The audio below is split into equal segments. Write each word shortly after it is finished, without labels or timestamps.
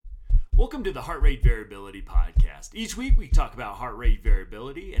Welcome to the Heart Rate Variability Podcast. Each week we talk about heart rate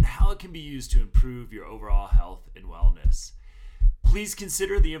variability and how it can be used to improve your overall health and wellness. Please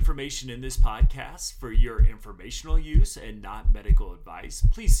consider the information in this podcast for your informational use and not medical advice.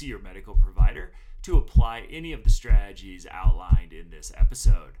 Please see your medical provider to apply any of the strategies outlined in this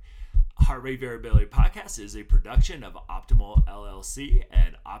episode. Heart Rate Variability Podcast is a production of Optimal LLC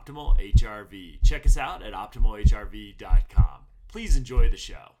and Optimal HRV. Check us out at optimalhrv.com. Please enjoy the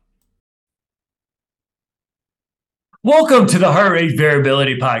show. Welcome to the Heart Rate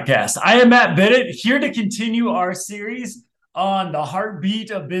Variability Podcast. I am Matt Bennett, here to continue our series on the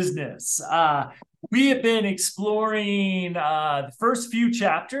heartbeat of business. We have been exploring the first few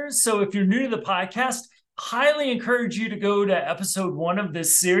chapters. So if you're new to the podcast, highly encourage you to go to episode 1 of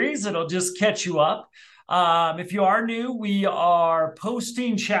this series. It'll just catch you up. If you are new, we are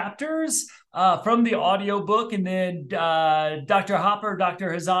posting chapters from the audiobook, and then Dr. Hopper,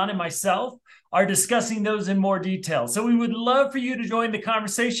 Dr. Hazan, and myself are discussing those in more detail. So we would love for you to join the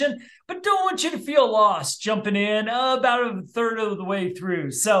conversation, but don't want you to feel lost jumping in about a third of the way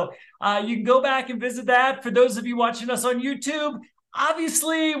through. So you can go back and visit that. For those of you watching us on YouTube,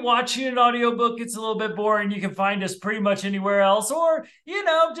 obviously watching an audiobook gets a little bit boring. You can find us pretty much anywhere else, or,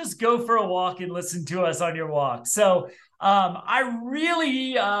 just go for a walk and listen to us on your walk. So I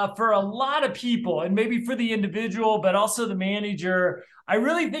really, for a lot of people, and maybe for the individual, but also the manager, I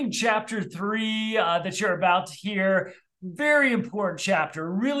really think chapter 3 that you're about to hear, very important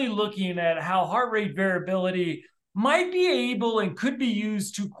chapter, really looking at how heart rate variability might be able and could be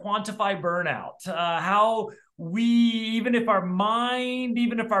used to quantify burnout. How we, even if our mind,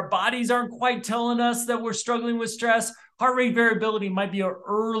 even if our bodies aren't quite telling us that we're struggling with stress, heart rate variability might be an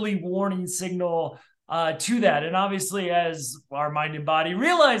early warning signal to that. And obviously, as our mind and body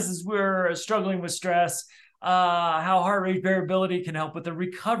realizes we're struggling with stress, how heart rate variability can help with the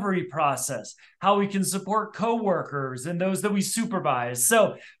recovery process, how we can support coworkers and those that we supervise.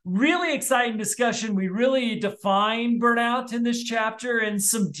 So really exciting discussion. We really define burnout in this chapter in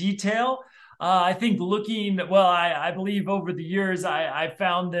some detail. I think I believe over the years, I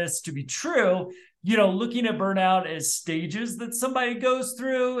found this to be true. Looking at burnout as stages that somebody goes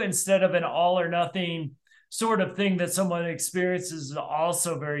through instead of an all or nothing sort of thing that someone experiences is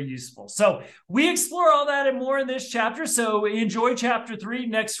also very useful. So we explore all that and more in this chapter. So enjoy chapter 3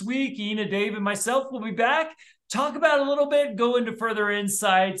 next week. Ina, Dave, and myself will be back. Talk about it a little bit, go into further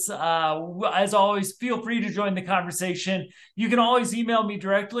insights. As always, feel free to join the conversation. You can always email me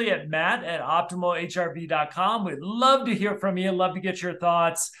directly at matt@optimalhrv.com. We'd love to hear from you. Love to get your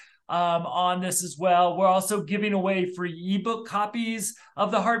thoughts on this as well. We're also giving away free ebook copies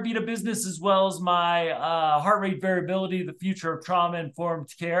of The Heartbeat of Business, as well as my Heart Rate Variability, the Future of Trauma-Informed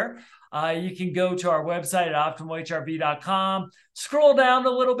Care. You can go to our website at optimalhrv.com. Scroll down a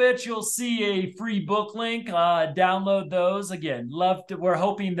little bit. You'll see a free book link. Download those. Again, we're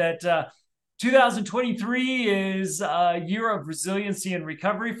hoping that 2023 is a year of resiliency and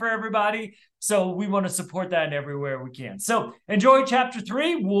recovery for everybody. So we want to support that in everywhere we can. So enjoy chapter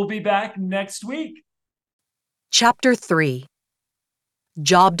 3. We'll be back next week. Chapter 3: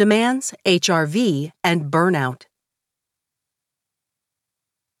 Job Demands, HRV, and Burnout.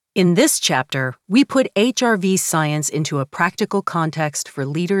 In this chapter, we put HRV science into a practical context for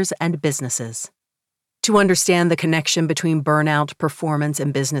leaders and businesses. To understand the connection between burnout, performance,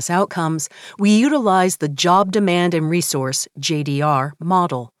 and business outcomes, we utilize the Job Demand and Resource, JDR,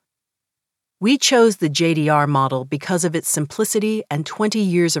 model. We chose the JDR model because of its simplicity and 20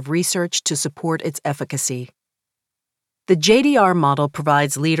 years of research to support its efficacy. The JDR model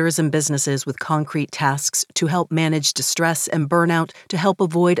provides leaders and businesses with concrete tasks to help manage distress and burnout to help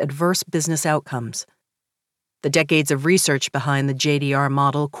avoid adverse business outcomes. The decades of research behind the JDR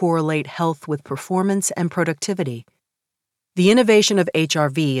model correlate health with performance and productivity. The innovation of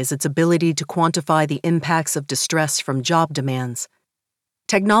HRV is its ability to quantify the impacts of distress from job demands.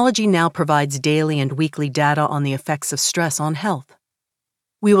 Technology now provides daily and weekly data on the effects of stress on health.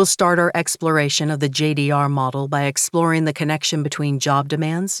 We will start our exploration of the JDR model by exploring the connection between job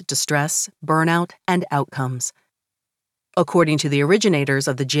demands, distress, burnout, and outcomes. According to the originators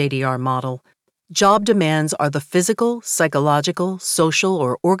of the JDR model, job demands are the physical, psychological, social,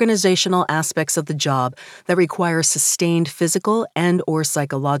 or organizational aspects of the job that require sustained physical and/or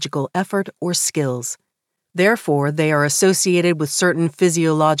psychological effort or skills. Therefore, they are associated with certain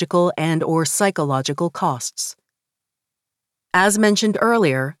physiological and/or psychological costs. As mentioned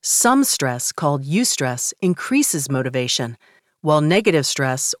earlier, some stress, called eustress, increases motivation, while negative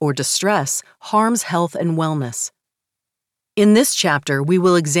stress or distress harms health and wellness. In this chapter, we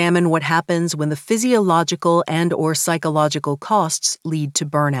will examine what happens when the physiological and/or psychological costs lead to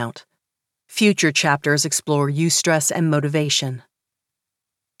burnout. Future chapters explore eustress and motivation.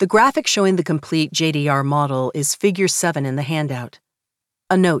 The graphic showing the complete JDR model is Figure 7 in the handout.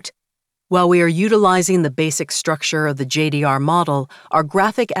 A note: while we are utilizing the basic structure of the JDR model, our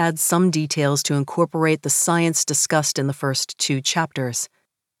graphic adds some details to incorporate the science discussed in the first 2 chapters.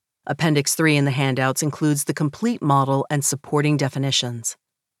 Appendix 3 in the handouts includes the complete model and supporting definitions.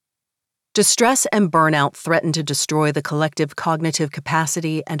 Distress and burnout threaten to destroy the collective cognitive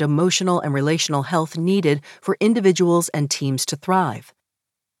capacity and emotional and relational health needed for individuals and teams to thrive.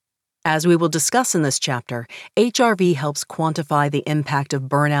 As we will discuss in this chapter, HRV helps quantify the impact of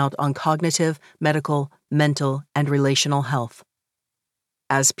burnout on cognitive, medical, mental, and relational health.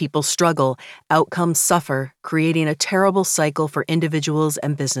 As people struggle, outcomes suffer, creating a terrible cycle for individuals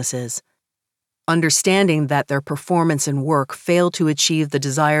and businesses. Understanding that their performance and work fail to achieve the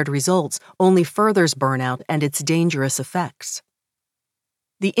desired results only furthers burnout and its dangerous effects.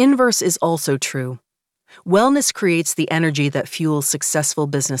 The inverse is also true. Wellness creates the energy that fuels successful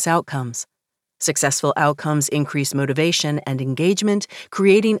business outcomes. Successful outcomes increase motivation and engagement,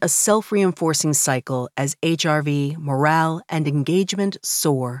 creating a self-reinforcing cycle as HRV, morale, and engagement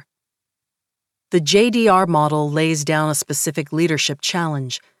soar. The JDR model lays down a specific leadership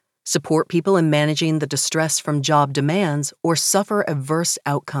challenge: support people in managing the distress from job demands or suffer adverse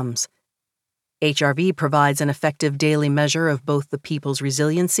outcomes. HRV provides an effective daily measure of both the people's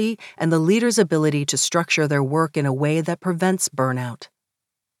resiliency and the leader's ability to structure their work in a way that prevents burnout.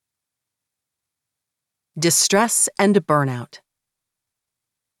 Distress and burnout.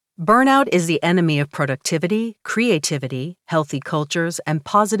 Burnout is the enemy of productivity, creativity, healthy cultures, and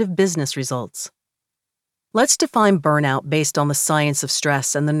positive business results. Let's define burnout based on the science of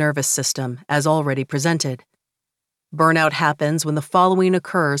stress and the nervous system, as already presented. Burnout happens when the following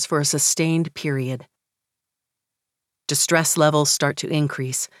occurs for a sustained period. Distress levels start to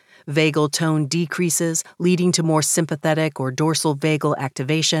increase. Vagal tone decreases, leading to more sympathetic or dorsal vagal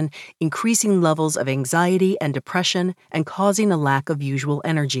activation, increasing levels of anxiety and depression, and causing a lack of usual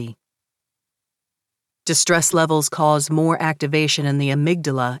energy. Distress levels cause more activation in the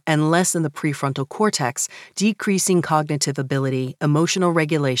amygdala and less in the prefrontal cortex, decreasing cognitive ability, emotional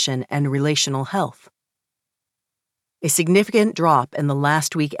regulation, and relational health. A significant drop in the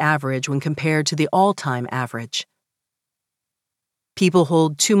last week average when compared to the all-time average. People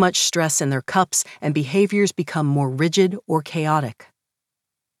hold too much stress in their cups and behaviors become more rigid or chaotic.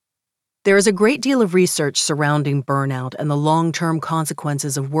 There is a great deal of research surrounding burnout and the long-term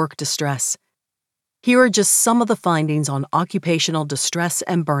consequences of work distress. Here are just some of the findings on occupational distress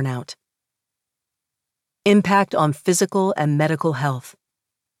and burnout. Impact on physical and medical health: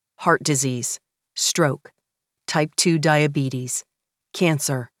 heart disease, stroke, type 2 diabetes,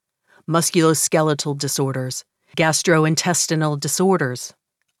 cancer, musculoskeletal disorders, gastrointestinal disorders,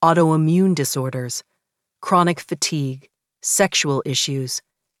 autoimmune disorders, chronic fatigue, sexual issues,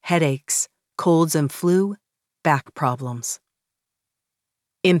 headaches, colds and flu, back problems.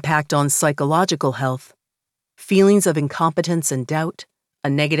 Impact on psychological health: feelings of incompetence and doubt, a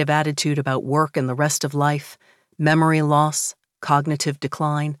negative attitude about work and the rest of life, memory loss, cognitive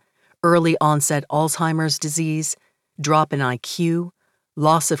decline, early onset Alzheimer's disease, drop in IQ,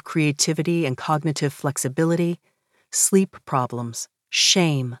 loss of creativity and cognitive flexibility, sleep problems,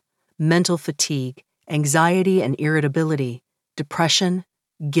 shame, mental fatigue, anxiety and irritability, depression,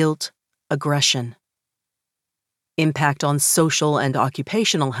 guilt, aggression. Impact on social and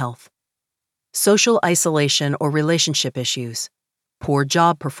occupational health: social isolation or relationship issues, poor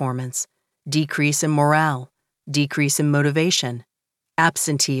job performance, decrease in morale, decrease in motivation,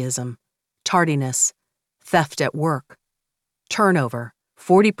 absenteeism, tardiness, theft at work, turnover.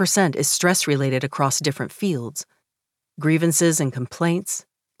 40% is stress-related across different fields, grievances and complaints,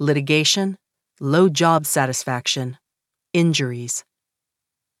 litigation, low job satisfaction, injuries.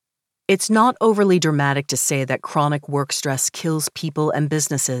 It's not overly dramatic to say that chronic work stress kills people and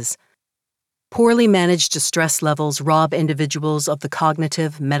businesses. Poorly managed distress levels rob individuals of the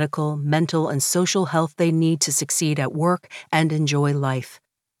cognitive, medical, mental, and social health they need to succeed at work and enjoy life.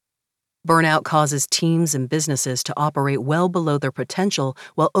 Burnout causes teams and businesses to operate well below their potential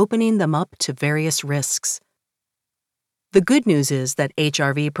while opening them up to various risks. The good news is that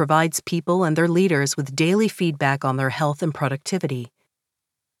HRV provides people and their leaders with daily feedback on their health and productivity.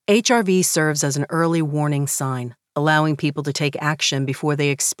 HRV serves as an early warning sign, allowing people to take action before they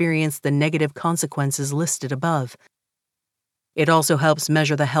experience the negative consequences listed above. It also helps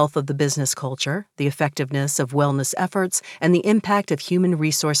measure the health of the business culture, the effectiveness of wellness efforts, and the impact of human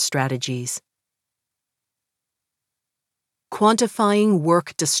resource strategies. Quantifying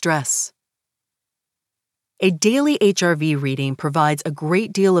work distress. A daily HRV reading provides a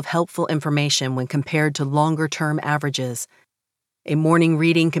great deal of helpful information when compared to longer-term averages. A morning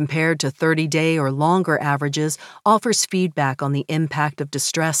reading compared to 30-day or longer averages offers feedback on the impact of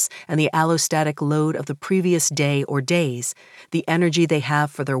distress and the allostatic load of the previous day or days, the energy they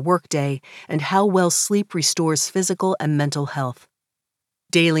have for their workday, and how well sleep restores physical and mental health.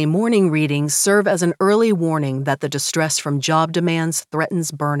 Daily morning readings serve as an early warning that the distress from job demands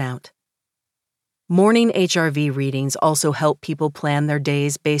threatens burnout. Morning HRV readings also help people plan their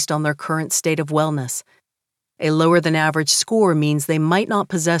days based on their current state of wellness. A lower-than-average score means they might not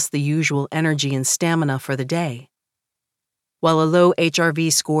possess the usual energy and stamina for the day. While a low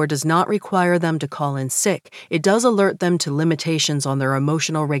HRV score does not require them to call in sick, it does alert them to limitations on their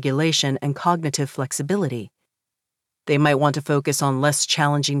emotional regulation and cognitive flexibility. They might want to focus on less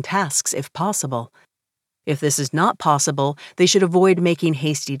challenging tasks if possible. If this is not possible, they should avoid making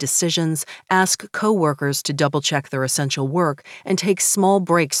hasty decisions, ask coworkers to double-check their essential work, and take small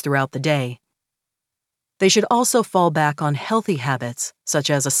breaks throughout the day. They should also fall back on healthy habits,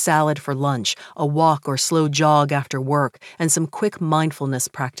 such as a salad for lunch, a walk or slow jog after work, and some quick mindfulness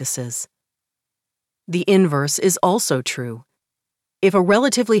practices. The inverse is also true. If a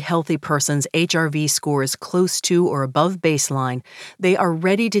relatively healthy person's HRV score is close to or above baseline, they are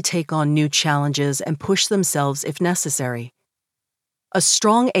ready to take on new challenges and push themselves if necessary. A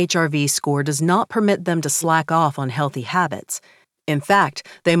strong HRV score does not permit them to slack off on healthy habits. In fact,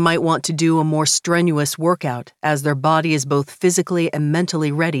 they might want to do a more strenuous workout as their body is both physically and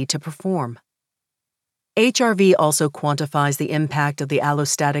mentally ready to perform. HRV also quantifies the impact of the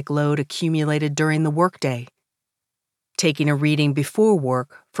allostatic load accumulated during the workday. Taking a reading before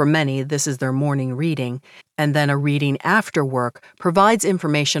work, for many this is their morning reading, and then a reading after work provides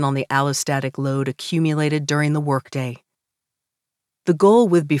information on the allostatic load accumulated during the workday. The goal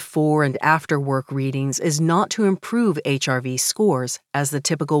with before and after work readings is not to improve HRV scores, as the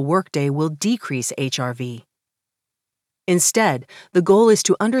typical workday will decrease HRV. Instead, the goal is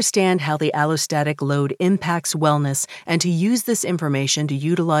to understand how the allostatic load impacts wellness and to use this information to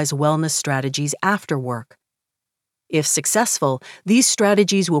utilize wellness strategies after work. If successful, these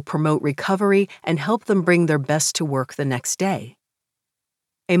strategies will promote recovery and help them bring their best to work the next day.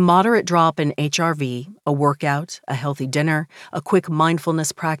 A moderate drop in HRV, a workout, a healthy dinner, a quick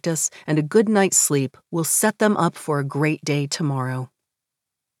mindfulness practice, and a good night's sleep will set them up for a great day tomorrow.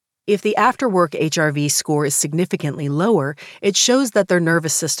 If the after-work HRV score is significantly lower, it shows that their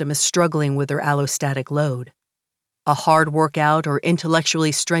nervous system is struggling with their allostatic load. A hard workout or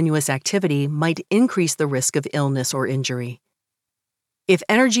intellectually strenuous activity might increase the risk of illness or injury. If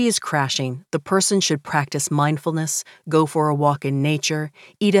energy is crashing, the person should practice mindfulness, go for a walk in nature,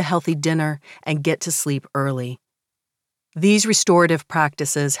 eat a healthy dinner, and get to sleep early. These restorative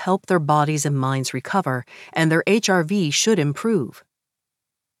practices help their bodies and minds recover, and their HRV should improve.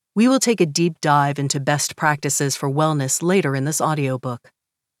 We will take a deep dive into best practices for wellness later in this audiobook.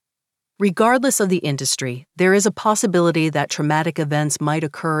 Regardless of the industry, there is a possibility that traumatic events might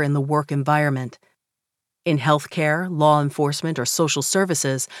occur in the work environment. In healthcare, law enforcement, or social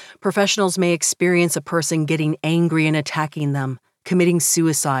services, professionals may experience a person getting angry and attacking them, committing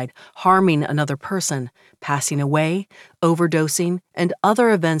suicide, harming another person, passing away, overdosing, and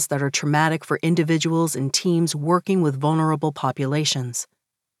other events that are traumatic for individuals and teams working with vulnerable populations.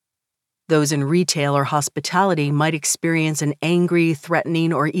 Those in retail or hospitality might experience an angry,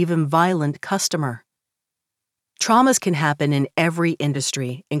 threatening, or even violent customer. Traumas can happen in every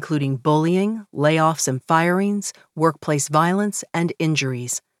industry, including bullying, layoffs and firings, workplace violence, and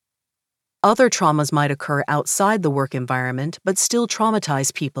injuries. Other traumas might occur outside the work environment but still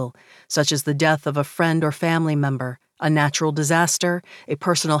traumatize people, such as the death of a friend or family member, a natural disaster, a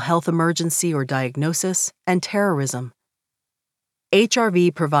personal health emergency or diagnosis, and terrorism.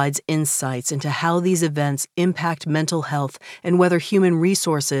 HRV provides insights into how these events impact mental health and whether human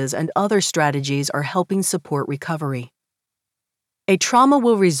resources and other strategies are helping support recovery. A trauma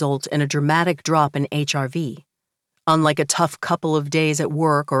will result in a dramatic drop in HRV. Unlike a tough couple of days at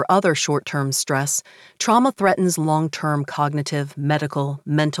work or other short-term stress, trauma threatens long-term cognitive, medical,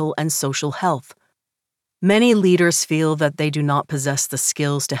 mental, and social health. Many leaders feel that they do not possess the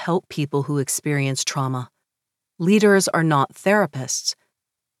skills to help people who experience trauma. Leaders are not therapists.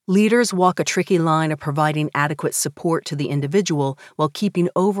 Leaders walk a tricky line of providing adequate support to the individual while keeping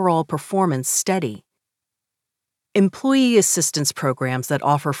overall performance steady. Employee assistance programs that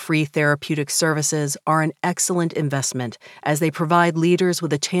offer free therapeutic services are an excellent investment as they provide leaders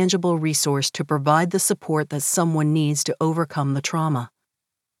with a tangible resource to provide the support that someone needs to overcome the trauma.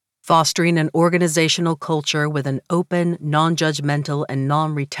 Fostering an organizational culture with an open, non-judgmental, and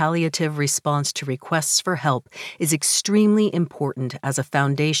non-retaliative response to requests for help is extremely important as a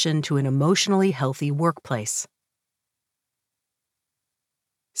foundation to an emotionally healthy workplace.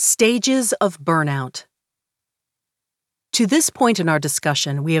 Stages of burnout. To this point in our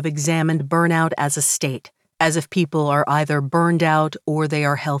discussion, we have examined burnout as a state, as if people are either burned out or they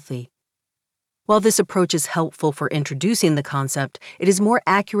are healthy. While this approach is helpful for introducing the concept, it is more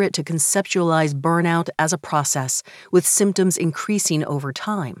accurate to conceptualize burnout as a process, with symptoms increasing over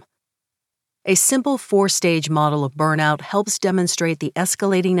time. A simple 4-stage model of burnout helps demonstrate the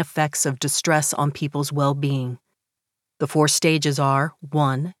escalating effects of distress on people's well-being. The 4 stages are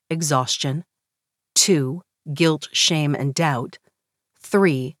 1. Exhaustion, 2. Guilt, shame, and doubt,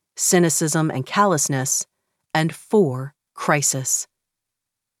 3. Cynicism and callousness, and 4. Crisis.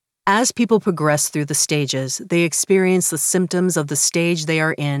 As people progress through the stages, they experience the symptoms of the stage they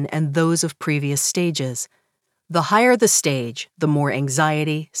are in and those of previous stages. The higher the stage, the more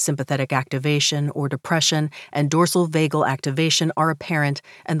anxiety, sympathetic activation or depression, and dorsal vagal activation are apparent,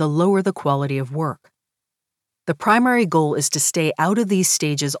 and the lower the quality of work. The primary goal is to stay out of these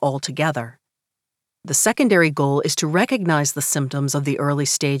stages altogether. The secondary goal is to recognize the symptoms of the early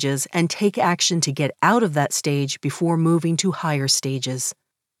stages and take action to get out of that stage before moving to higher stages.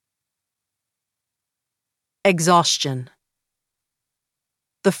 Exhaustion.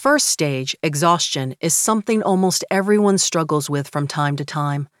 The first stage, exhaustion, is something almost everyone struggles with from time to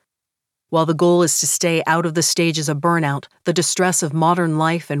time. While the goal is to stay out of the stages of burnout, the distress of modern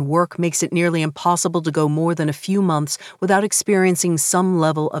life and work makes it nearly impossible to go more than a few months without experiencing some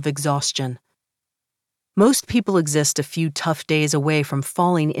level of exhaustion. Most people exist a few tough days away from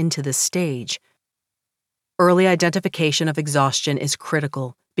falling into this stage. Early identification of exhaustion is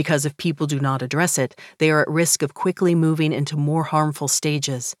critical, because if people do not address it, they are at risk of quickly moving into more harmful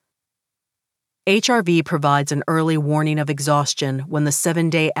stages. HRV provides an early warning of exhaustion when the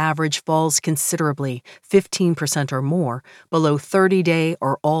 7-day average falls considerably, 15% or more, below 30-day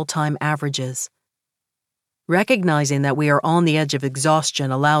or all-time averages. Recognizing that we are on the edge of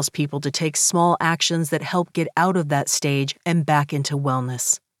exhaustion allows people to take small actions that help get out of that stage and back into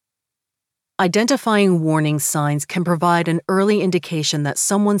wellness. Identifying warning signs can provide an early indication that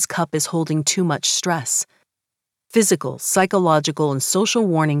someone's cup is holding too much stress. Physical, psychological, and social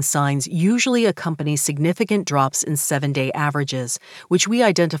warning signs usually accompany significant drops in 7-day averages, which we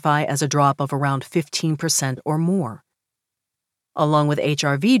identify as a drop of around 15% or more. Along with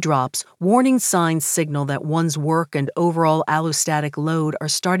HRV drops, warning signs signal that one's work and overall allostatic load are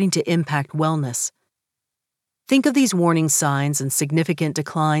starting to impact wellness. Think of these warning signs and significant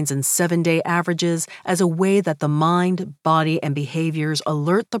declines in 7-day averages as a way that the mind, body, and behaviors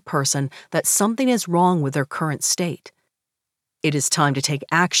alert the person that something is wrong with their current state. It is time to take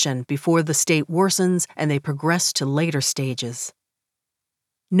action before the state worsens and they progress to later stages.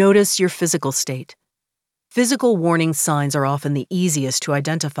 Notice your physical state. Physical warning signs are often the easiest to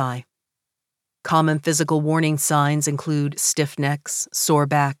identify. Common physical warning signs include stiff necks, sore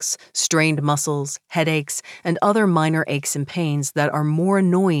backs, strained muscles, headaches, and other minor aches and pains that are more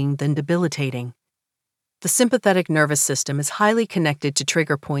annoying than debilitating. The sympathetic nervous system is highly connected to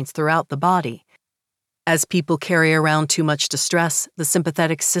trigger points throughout the body. As people carry around too much distress, the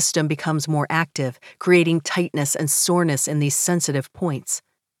sympathetic system becomes more active, creating tightness and soreness in these sensitive points.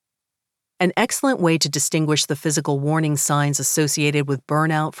 An excellent way to distinguish the physical warning signs associated with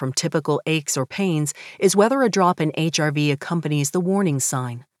burnout from typical aches or pains is whether a drop in HRV accompanies the warning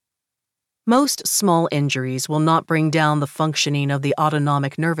sign. Most small injuries will not bring down the functioning of the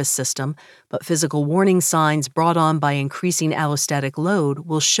autonomic nervous system, but physical warning signs brought on by increasing allostatic load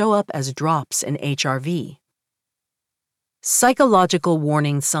will show up as drops in HRV. Psychological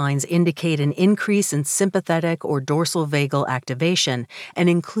warning signs indicate an increase in sympathetic or dorsal vagal activation and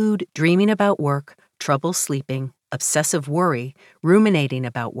include dreaming about work, trouble sleeping, obsessive worry, ruminating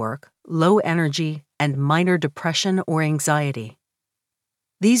about work, low energy, and minor depression or anxiety.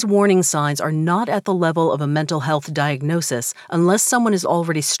 These warning signs are not at the level of a mental health diagnosis unless someone is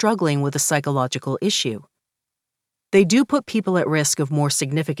already struggling with a psychological issue. They do put people at risk of more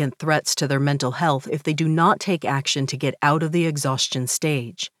significant threats to their mental health if they do not take action to get out of the exhaustion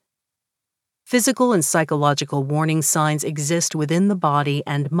stage. Physical and psychological warning signs exist within the body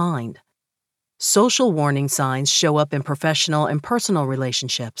and mind. Social warning signs show up in professional and personal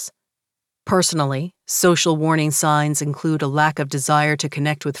relationships. Personally, social warning signs include a lack of desire to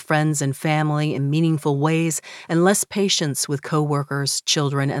connect with friends and family in meaningful ways and less patience with coworkers,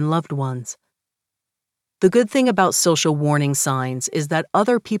 children, and loved ones. The good thing about social warning signs is that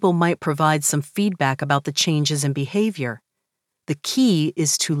other people might provide some feedback about the changes in behavior. The key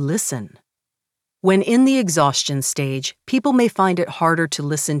is to listen. When in the exhaustion stage, people may find it harder to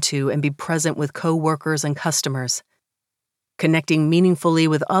listen to and be present with coworkers and customers. Connecting meaningfully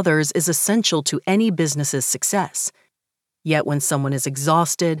with others is essential to any business's success. Yet when someone is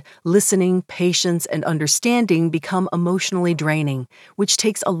exhausted, listening, patience, and understanding become emotionally draining, which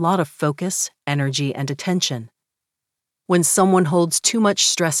takes a lot of focus, energy, and attention. When someone holds too much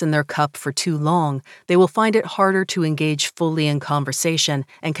stress in their cup for too long, they will find it harder to engage fully in conversation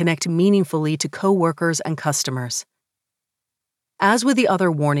and connect meaningfully to coworkers and customers. As with the other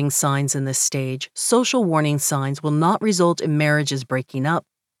warning signs in this stage, social warning signs will not result in marriages breaking up,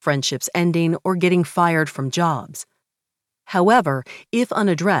 friendships ending, or getting fired from jobs. However, if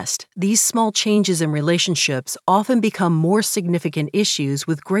unaddressed, these small changes in relationships often become more significant issues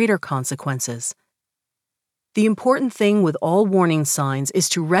with greater consequences. The important thing with all warning signs is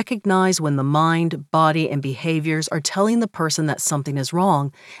to recognize when the mind, body, and behaviors are telling the person that something is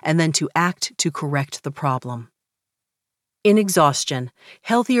wrong, and then to act to correct the problem. In exhaustion,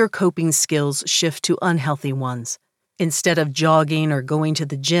 healthier coping skills shift to unhealthy ones. Instead of jogging or going to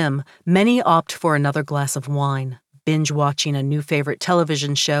the gym, many opt for another glass of wine, binge watching a new favorite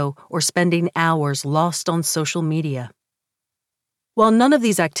television show, or spending hours lost on social media. While none of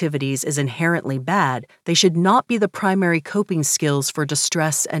these activities is inherently bad, they should not be the primary coping skills for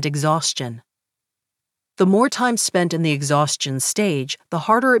distress and exhaustion. The more time spent in the exhaustion stage, the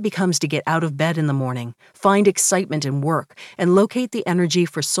harder it becomes to get out of bed in the morning, find excitement in work, and locate the energy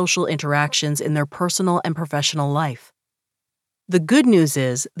for social interactions in their personal and professional life. The good news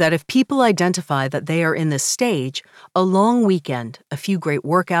is that if people identify that they are in this stage, a long weekend, a few great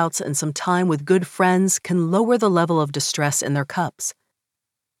workouts, and some time with good friends can lower the level of distress in their cups.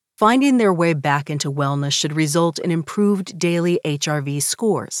 Finding their way back into wellness should result in improved daily HRV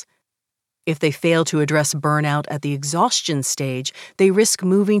scores. If they fail to address burnout at the exhaustion stage, they risk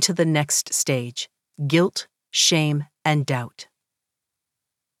moving to the next stage: guilt, shame, and doubt.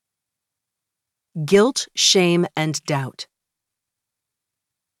 Guilt, shame, and doubt.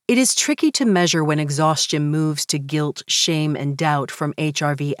 It is tricky to measure when exhaustion moves to guilt, shame, and doubt from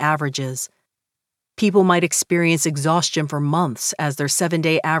HRV averages. People might experience exhaustion for months as their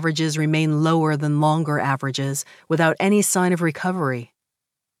 7-day averages remain lower than longer averages without any sign of recovery.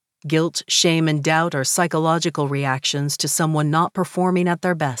 Guilt, shame, and doubt are psychological reactions to someone not performing at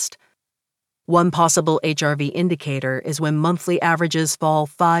their best. One possible HRV indicator is when monthly averages fall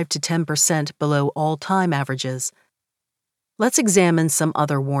 5 to 10% below all-time averages. Let's examine some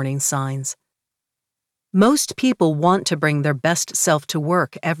other warning signs. Most people want to bring their best self to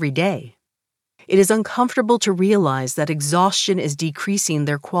work every day. It is uncomfortable to realize that exhaustion is decreasing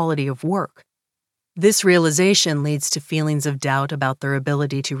their quality of work. This realization leads to feelings of doubt about their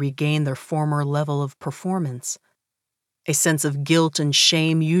ability to regain their former level of performance. A sense of guilt and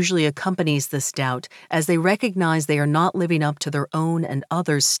shame usually accompanies this doubt as they recognize they are not living up to their own and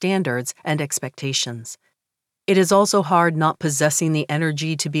others' standards and expectations. It is also hard not possessing the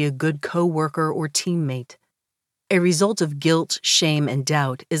energy to be a good coworker or teammate. A result of guilt, shame, and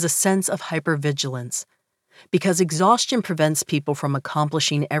doubt is a sense of hypervigilance. Because exhaustion prevents people from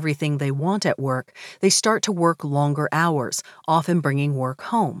accomplishing everything they want at work, they start to work longer hours, often bringing work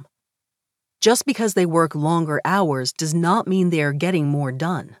home. Just because they work longer hours does not mean they are getting more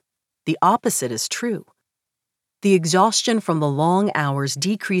done. The opposite is true. The exhaustion from the long hours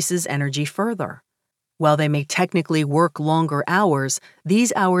decreases energy further. While they may technically work longer hours,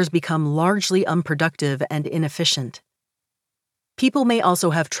 these hours become largely unproductive and inefficient. People may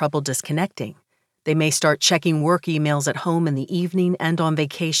also have trouble disconnecting. They may start checking work emails at home in the evening and on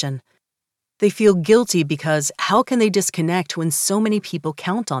vacation. They feel guilty because how can they disconnect when so many people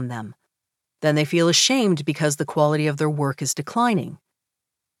count on them? Then they feel ashamed because the quality of their work is declining.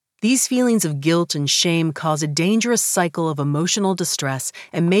 These feelings of guilt and shame cause a dangerous cycle of emotional distress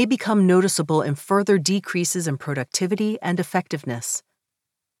and may become noticeable in further decreases in productivity and effectiveness.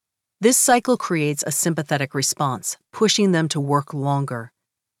 This cycle creates a sympathetic response, pushing them to work longer.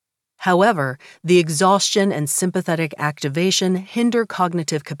 However, the exhaustion and sympathetic activation hinder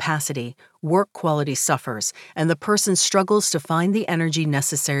cognitive capacity, work quality suffers, and the person struggles to find the energy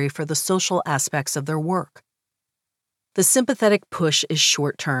necessary for the social aspects of their work. The sympathetic push is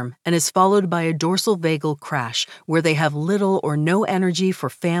short-term and is followed by a dorsal vagal crash where they have little or no energy for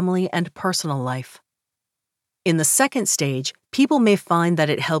family and personal life. In the second stage, people may find that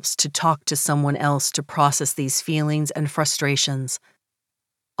it helps to talk to someone else to process these feelings and frustrations.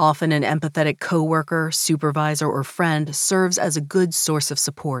 Often an empathetic coworker, supervisor, or friend serves as a good source of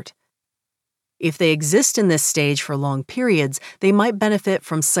support. If they exist in this stage for long periods, they might benefit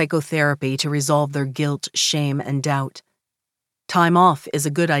from psychotherapy to resolve their guilt, shame, and doubt. Time off is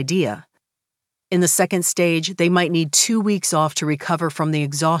a good idea. In the second stage, they might need 2 weeks off to recover from the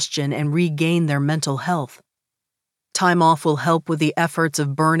exhaustion and regain their mental health. Time off will help with the efforts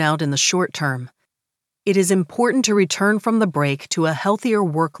of burnout in the short term. It is important to return from the break to a healthier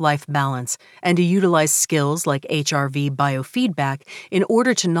work-life balance and to utilize skills like HRV biofeedback in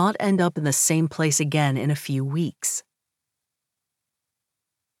order to not end up in the same place again in a few weeks.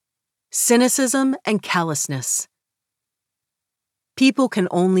 Cynicism and callousness. People can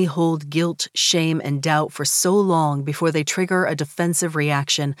only hold guilt, shame, and doubt for so long before they trigger a defensive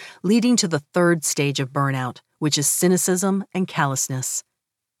reaction, leading to the third stage of burnout, which is cynicism and callousness.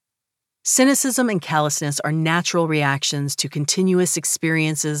 Cynicism and callousness are natural reactions to continuous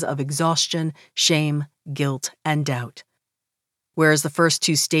experiences of exhaustion, shame, guilt, and doubt. Whereas the first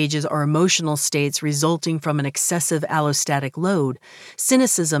two stages are emotional states resulting from an excessive allostatic load,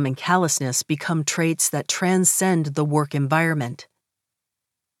 cynicism and callousness become traits that transcend the work environment.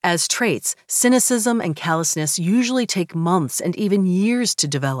 As traits, cynicism and callousness usually take months and even years to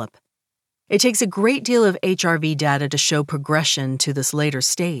develop. It takes a great deal of HRV data to show progression to this later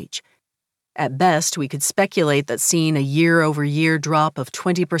stage. At best, we could speculate that seeing a year-over-year drop of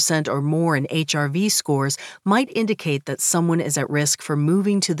 20% or more in HRV scores might indicate that someone is at risk for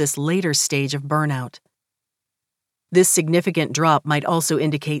moving to this later stage of burnout. This significant drop might also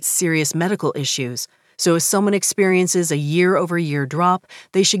indicate serious medical issues, so if someone experiences a year-over-year drop,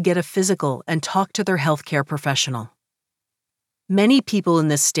 they should get a physical and talk to their healthcare professional. Many people in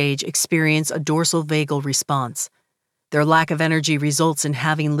this stage experience a dorsal vagal response. Their lack of energy results in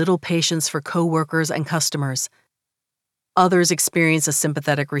having little patience for coworkers and customers. Others experience a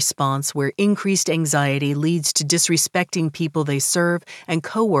sympathetic response where increased anxiety leads to disrespecting people they serve and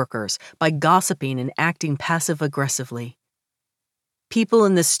coworkers by gossiping and acting passive-aggressively. People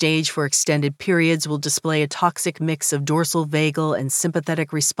in this stage for extended periods will display a toxic mix of dorsal vagal and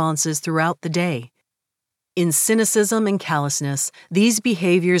sympathetic responses throughout the day. In cynicism and callousness, these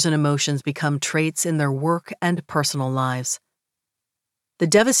behaviors and emotions become traits in their work and personal lives. The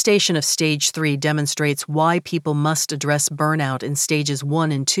devastation of Stage 3 demonstrates why people must address burnout in Stages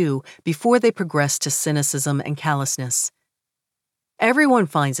 1 and 2 before they progress to cynicism and callousness. Everyone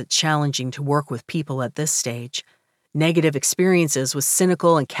finds it challenging to work with people at this stage. Negative experiences with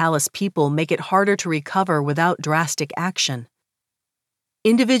cynical and callous people make it harder to recover without drastic action.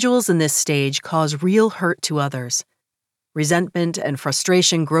 Individuals in this stage cause real hurt to others. Resentment and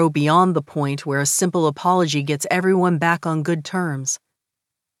frustration grow beyond the point where a simple apology gets everyone back on good terms.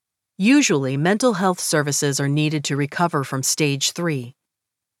 Usually, mental health services are needed to recover from Stage 3.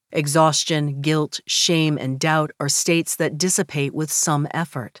 Exhaustion, guilt, shame, and doubt are states that dissipate with some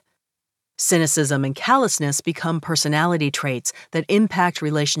effort. Cynicism and callousness become personality traits that impact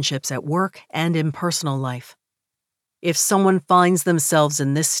relationships at work and in personal life. If someone finds themselves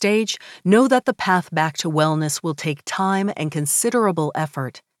in this stage, know that the path back to wellness will take time and considerable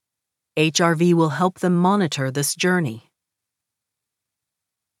effort. HRV will help them monitor this journey.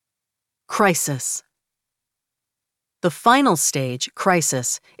 Crisis. The final stage,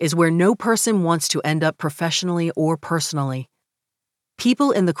 crisis, is where no person wants to end up professionally or personally.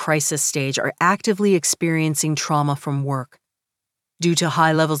 People in the crisis stage are actively experiencing trauma from work. Due to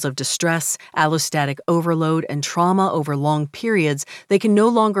high levels of distress, allostatic overload, and trauma over long periods, they can no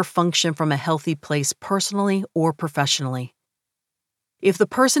longer function from a healthy place personally or professionally. If the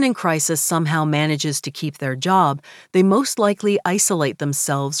person in crisis somehow manages to keep their job, they most likely isolate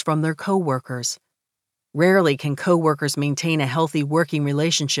themselves from their coworkers. Rarely can coworkers maintain a healthy working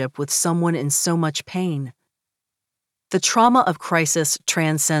relationship with someone in so much pain. The trauma of crisis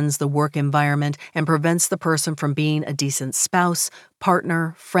transcends the work environment and prevents the person from being a decent spouse,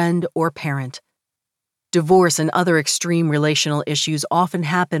 partner, friend, or parent. Divorce and other extreme relational issues often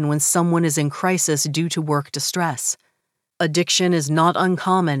happen when someone is in crisis due to work distress. Addiction is not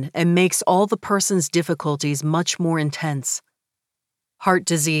uncommon and makes all the person's difficulties much more intense. Heart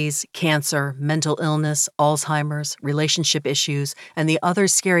disease, cancer, mental illness, Alzheimer's, relationship issues, and the other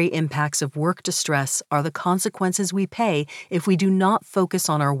scary impacts of work distress are the consequences we pay if we do not focus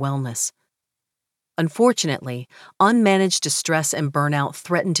on our wellness. Unfortunately, unmanaged distress and burnout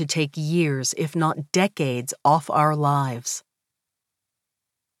threaten to take years, if not decades, off our lives.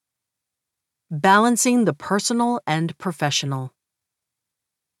 Balancing the personal and professional.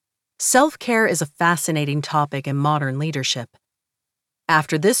 Self-care is a fascinating topic in modern leadership.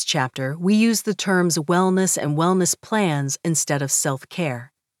 After this chapter, we use the terms wellness and wellness plans instead of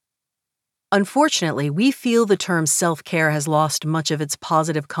self-care. Unfortunately, we feel the term self-care has lost much of its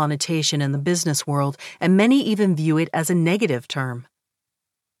positive connotation in the business world, and many even view it as a negative term.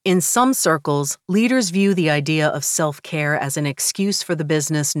 In some circles, leaders view the idea of self-care as an excuse for the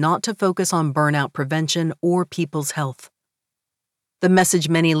business not to focus on burnout prevention or people's health. The message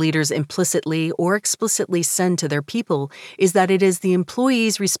many leaders implicitly or explicitly send to their people is that it is the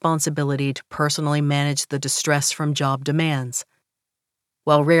employee's responsibility to personally manage the distress from job demands.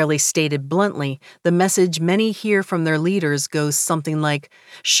 While rarely stated bluntly, the message many hear from their leaders goes something like,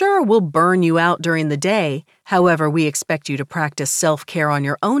 "Sure, we'll burn you out during the day. However, we expect you to practice self-care on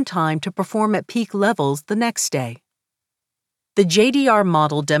your own time to perform at peak levels the next day." The JDR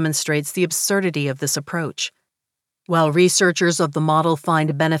model demonstrates the absurdity of this approach. While researchers of the model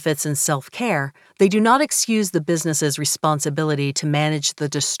find benefits in self-care, they do not excuse the business's responsibility to manage the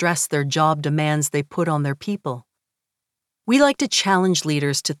distress their job demands they put on their people. We like to challenge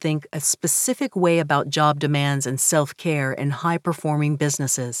leaders to think a specific way about job demands and self-care in high-performing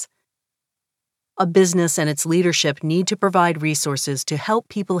businesses. A business and its leadership need to provide resources to help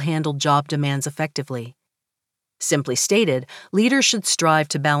people handle job demands effectively. Simply stated, leaders should strive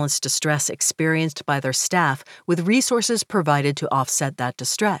to balance distress experienced by their staff with resources provided to offset that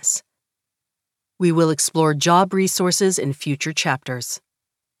distress. We will explore job resources in future chapters.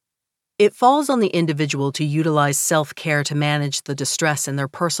 It falls on the individual to utilize self-care to manage the distress in their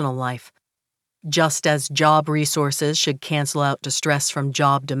personal life. Just as job resources should cancel out distress from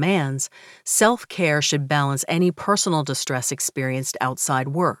job demands, self-care should balance any personal distress experienced outside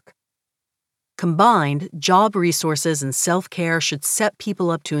work. Combined, job resources and self-care should set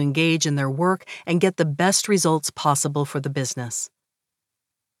people up to engage in their work and get the best results possible for the business.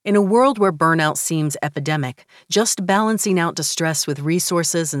 In a world where burnout seems epidemic, just balancing out distress with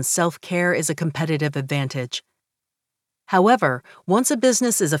resources and self-care is a competitive advantage. However, once a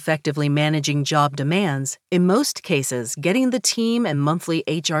business is effectively managing job demands, in most cases, getting the team and monthly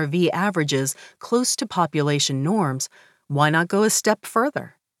HRV averages close to population norms, why not go a step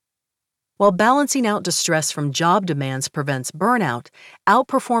further? While balancing out distress from job demands prevents burnout,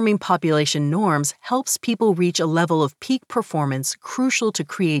 outperforming population norms helps people reach a level of peak performance crucial to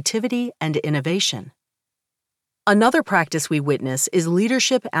creativity and innovation. Another practice we witness is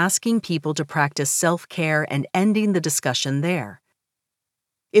leadership asking people to practice self-care and ending the discussion there.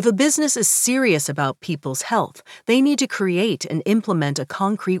 If a business is serious about people's health, they need to create and implement a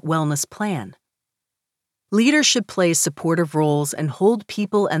concrete wellness plan. Leaders should play supportive roles and hold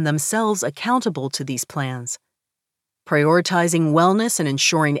people and themselves accountable to these plans. Prioritizing wellness and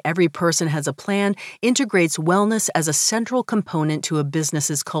ensuring every person has a plan integrates wellness as a central component to a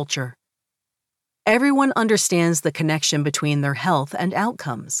business's culture. Everyone understands the connection between their health and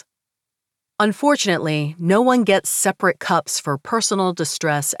outcomes. Unfortunately, no one gets separate cups for personal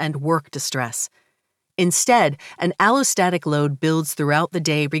distress and work distress. Instead, an allostatic load builds throughout the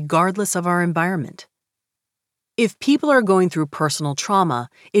day regardless of our environment. If people are going through personal trauma,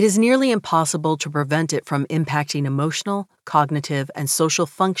 it is nearly impossible to prevent it from impacting emotional, cognitive, and social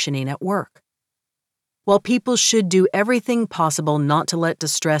functioning at work. While people should do everything possible not to let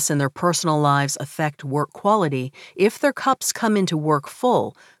distress in their personal lives affect work quality, if their cups come into work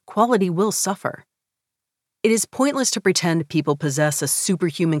full, quality will suffer. It is pointless to pretend people possess a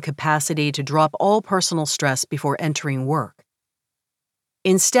superhuman capacity to drop all personal stress before entering work.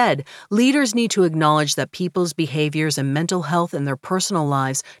 Instead, leaders need to acknowledge that people's behaviors and mental health in their personal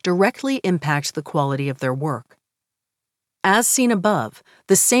lives directly impact the quality of their work. As seen above,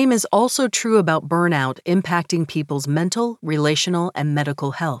 the same is also true about burnout impacting people's mental, relational, and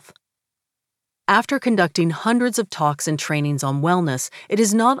medical health. After conducting hundreds of talks and trainings on wellness, it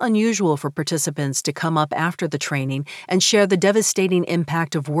is not unusual for participants to come up after the training and share the devastating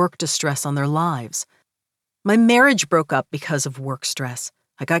impact of work distress on their lives. My marriage broke up because of work stress.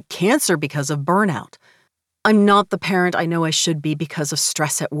 I got cancer because of burnout. I'm not the parent I know I should be because of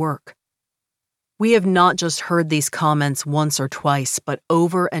stress at work. We have not just heard these comments once or twice, but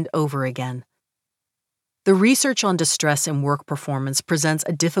over and over again. The research on distress in work performance presents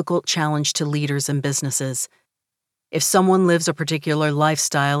a difficult challenge to leaders and businesses. If someone lives a particular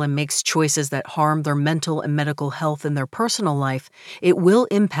lifestyle and makes choices that harm their mental and medical health in their personal life, it will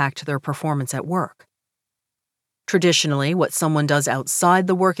impact their performance at work. Traditionally, what someone does outside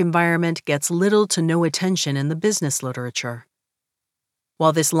the work environment gets little to no attention in the business literature.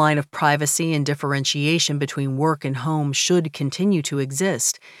 While this line of privacy and differentiation between work and home should continue to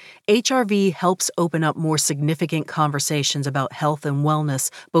exist, HRV helps open up more significant conversations about health and wellness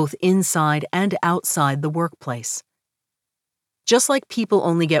both inside and outside the workplace. Just like people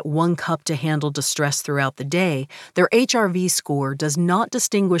only get one cup to handle distress throughout the day, their HRV score does not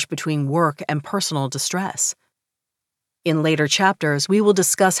distinguish between work and personal distress. In later chapters, we will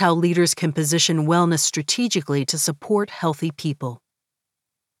discuss how leaders can position wellness strategically to support healthy people.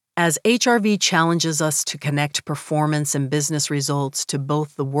 As HRV challenges us to connect performance and business results to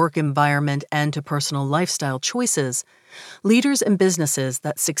both the work environment and to personal lifestyle choices, leaders and businesses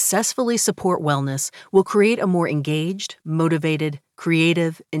that successfully support wellness will create a more engaged, motivated,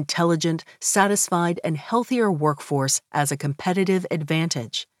 creative, intelligent, satisfied, and healthier workforce as a competitive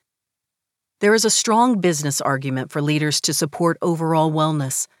advantage. There is a strong business argument for leaders to support overall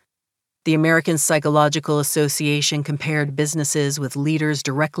wellness. The American Psychological Association compared businesses with leaders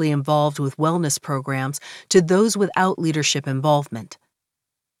directly involved with wellness programs to those without leadership involvement.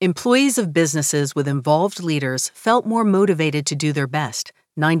 Employees of businesses with involved leaders felt more motivated to do their best,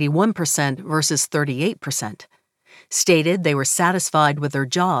 91% versus 38%. Stated they were satisfied with their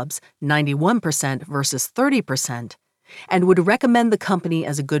jobs, 91% versus 30%, and would recommend the company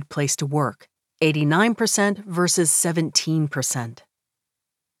as a good place to work, 89% versus 17%.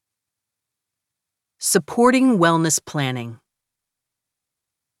 Supporting wellness planning.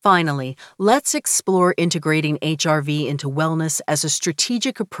 Finally, let's explore integrating HRV into wellness as a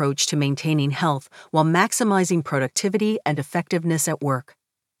strategic approach to maintaining health while maximizing productivity and effectiveness at work.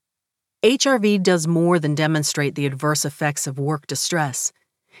 HRV does more than demonstrate the adverse effects of work distress.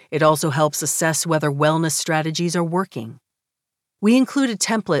 It also helps assess whether wellness strategies are working. We include a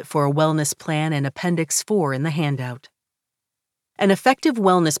template for a wellness plan in Appendix 4 in the handout. An effective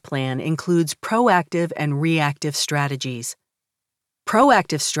wellness plan includes proactive and reactive strategies.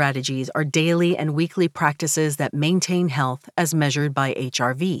 Proactive strategies are daily and weekly practices that maintain health as measured by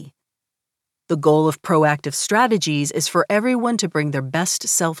HRV. The goal of proactive strategies is for everyone to bring their best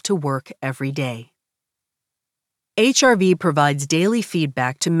self to work every day. HRV provides daily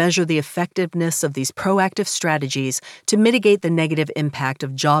feedback to measure the effectiveness of these proactive strategies to mitigate the negative impact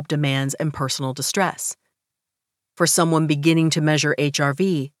of job demands and personal distress. For someone beginning to measure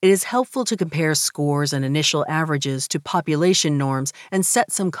HRV, it is helpful to compare scores and initial averages to population norms and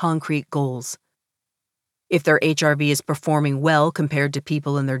set some concrete goals. If their HRV is performing well compared to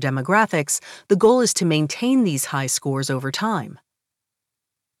people in their demographics, the goal is to maintain these high scores over time.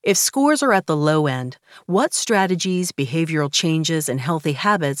 If scores are at the low end, what strategies, behavioral changes, and healthy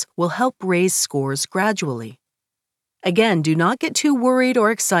habits will help raise scores gradually? Again, do not get too worried or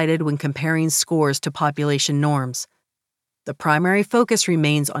excited when comparing scores to population norms. The primary focus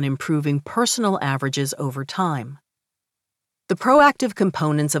remains on improving personal averages over time. The proactive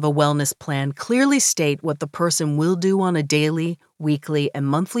components of a wellness plan clearly state what the person will do on a daily, weekly, and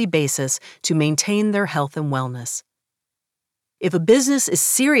monthly basis to maintain their health and wellness. If a business is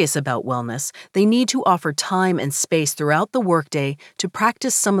serious about wellness, they need to offer time and space throughout the workday to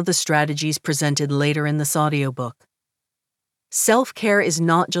practice some of the strategies presented later in this audiobook. Self-care is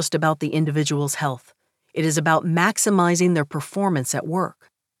not just about the individual's health. It is about maximizing their performance at work.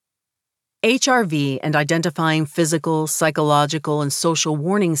 HRV and identifying physical, psychological, and social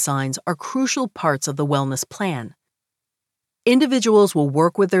warning signs are crucial parts of the wellness plan. Individuals will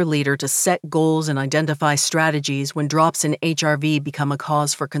work with their leader to set goals and identify strategies when drops in HRV become a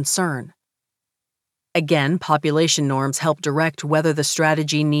cause for concern. Again, population norms help direct whether the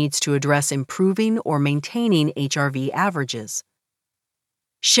strategy needs to address improving or maintaining HRV averages.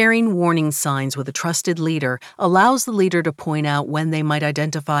 Sharing warning signs with a trusted leader allows the leader to point out when they might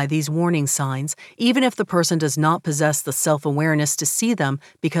identify these warning signs, even if the person does not possess the self-awareness to see them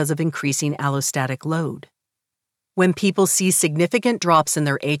because of increasing allostatic load. When people see significant drops in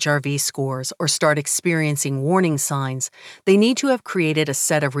their HRV scores or start experiencing warning signs, they need to have created a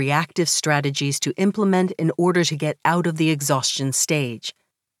set of reactive strategies to implement in order to get out of the exhaustion stage.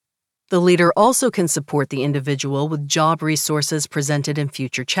 The leader also can support the individual with job resources presented in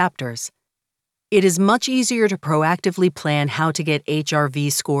future chapters. It is much easier to proactively plan how to get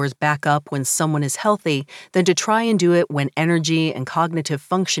HRV scores back up when someone is healthy than to try and do it when energy and cognitive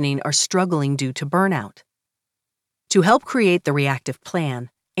functioning are struggling due to burnout. To help create the reactive plan,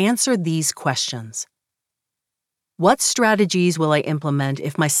 answer these questions. What strategies will I implement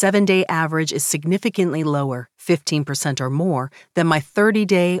if my 7-day average is significantly lower, 15% or more, than my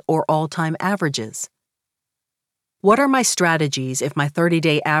 30-day or all-time averages? What are my strategies if my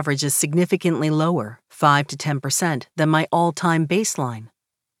 30-day average is significantly lower, 5 to 10%, than my all-time baseline?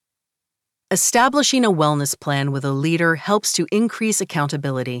 Establishing a wellness plan with a leader helps to increase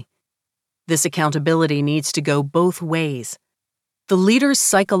accountability. This accountability needs to go both ways. The leader's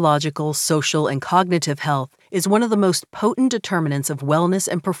psychological, social, and cognitive health is one of the most potent determinants of wellness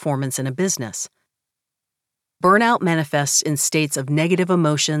and performance in a business. Burnout manifests in states of negative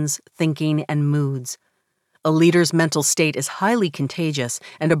emotions, thinking, and moods. A leader's mental state is highly contagious,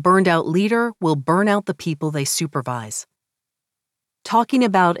 and a burned-out leader will burn out the people they supervise. Talking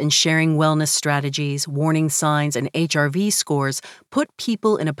about and sharing wellness strategies, warning signs, and HRV scores put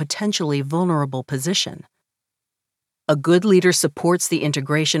people in a potentially vulnerable position. A good leader supports the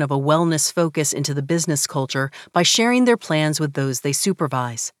integration of a wellness focus into the business culture by sharing their plans with those they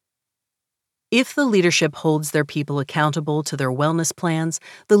supervise. If the leadership holds their people accountable to their wellness plans,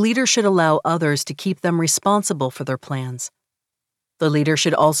 the leader should allow others to keep them responsible for their plans. The leader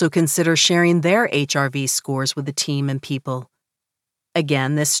should also consider sharing their HRV scores with the team and people.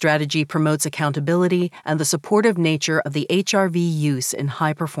 Again, this strategy promotes accountability and the supportive nature of the HRV use in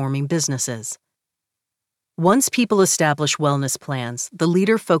high-performing businesses. Once people establish wellness plans, the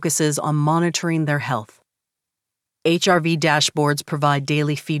leader focuses on monitoring their health. HRV dashboards provide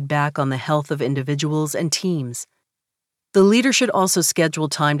daily feedback on the health of individuals and teams. The leader should also schedule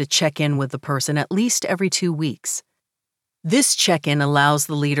time to check in with the person at least every 2 weeks. This check-in allows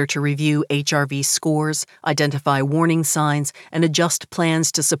the leader to review HRV scores, identify warning signs, and adjust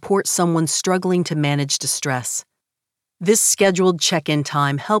plans to support someone struggling to manage distress. This scheduled check-in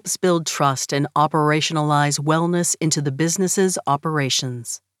time helps build trust and operationalize wellness into the business's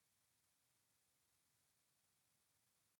operations.